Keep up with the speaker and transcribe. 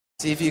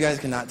See if you guys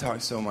cannot talk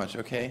so much,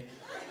 okay?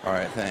 All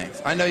right,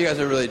 thanks. I know you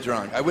guys are really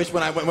drunk. I wish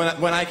when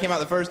I came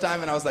out the first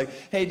time and I was like,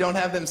 hey, don't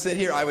have them sit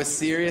here, I was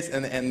serious,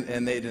 and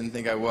they didn't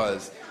think I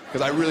was, because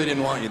I really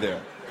didn't want you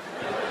there.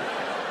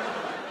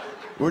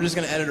 We're just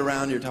going to edit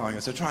around your talking,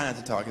 so try not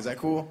to talk. Is that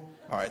cool?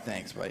 All right,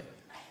 thanks, buddy.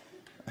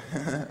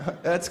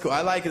 That's cool.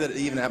 I like it that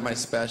even at my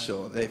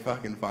special, they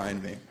fucking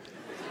find me.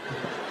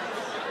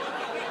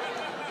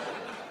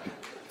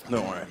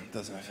 Don't worry, it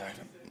doesn't affect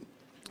them.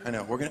 I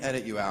know, we're going to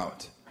edit you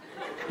out.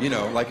 You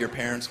know, like your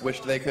parents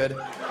wished they could.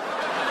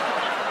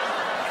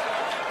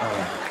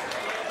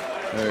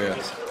 There he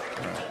is.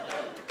 Right.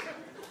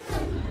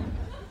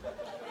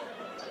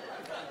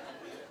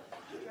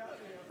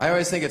 I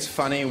always think it's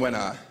funny when,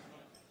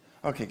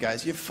 okay,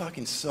 guys, you're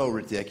fucking so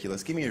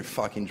ridiculous. Give me your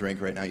fucking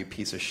drink right now, you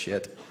piece of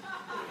shit.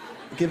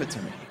 Give it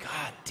to me.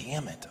 God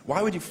damn it.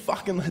 Why would you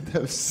fucking let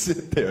them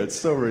sit there? It's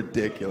so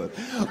ridiculous.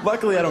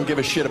 Luckily, I don't give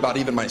a shit about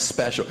even my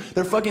special.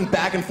 They're fucking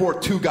back and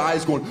forth, two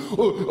guys going,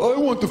 oh, I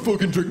want the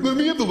fucking drink. Let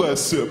me have the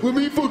last sip. Let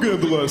me fucking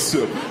have the last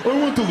sip. I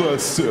want the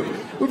last sip.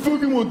 I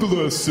fucking want the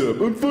last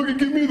sip. And fucking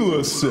give me the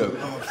last sip.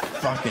 Oh,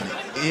 fucking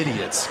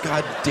idiots.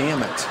 God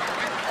damn it.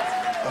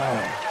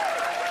 Oh.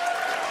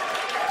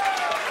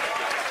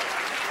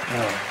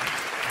 Oh.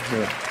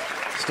 Here.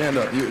 Stand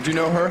up. Do you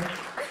know her?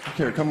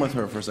 Here, come with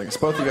her for a second.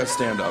 Both of you guys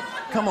stand up.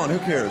 Come on, who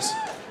cares?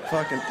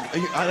 Fucking,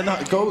 I don't know.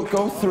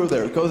 Go through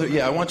there. Go through.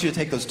 Yeah, I want you to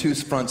take those two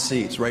front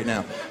seats right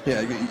now.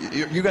 Yeah,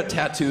 you got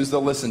tattoos. They'll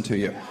listen to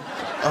you.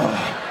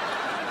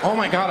 Oh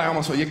my God, I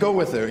almost. You go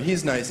with her.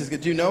 He's nice. He's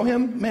good. Do you know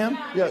him, ma'am?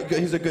 Yeah,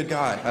 he's a good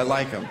guy. I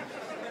like him.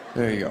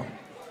 There you go.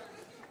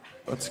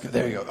 Let's go.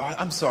 There you go. Oh,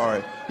 I'm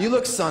sorry. You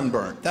look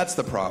sunburnt. That's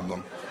the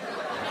problem.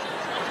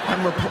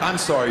 I'm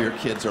sorry your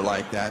kids are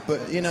like that,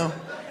 but you know,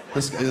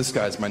 this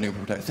guy's my new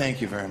protector.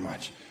 Thank you very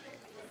much.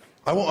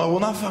 I will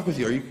not fuck with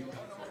you. Are you?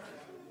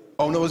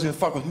 Oh, no one's gonna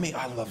fuck with me.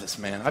 I love this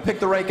man. I picked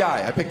the right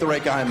guy. I picked the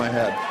right guy in my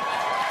head.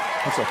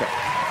 That's okay.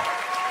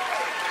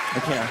 I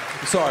can't.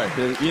 Sorry.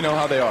 You know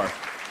how they are.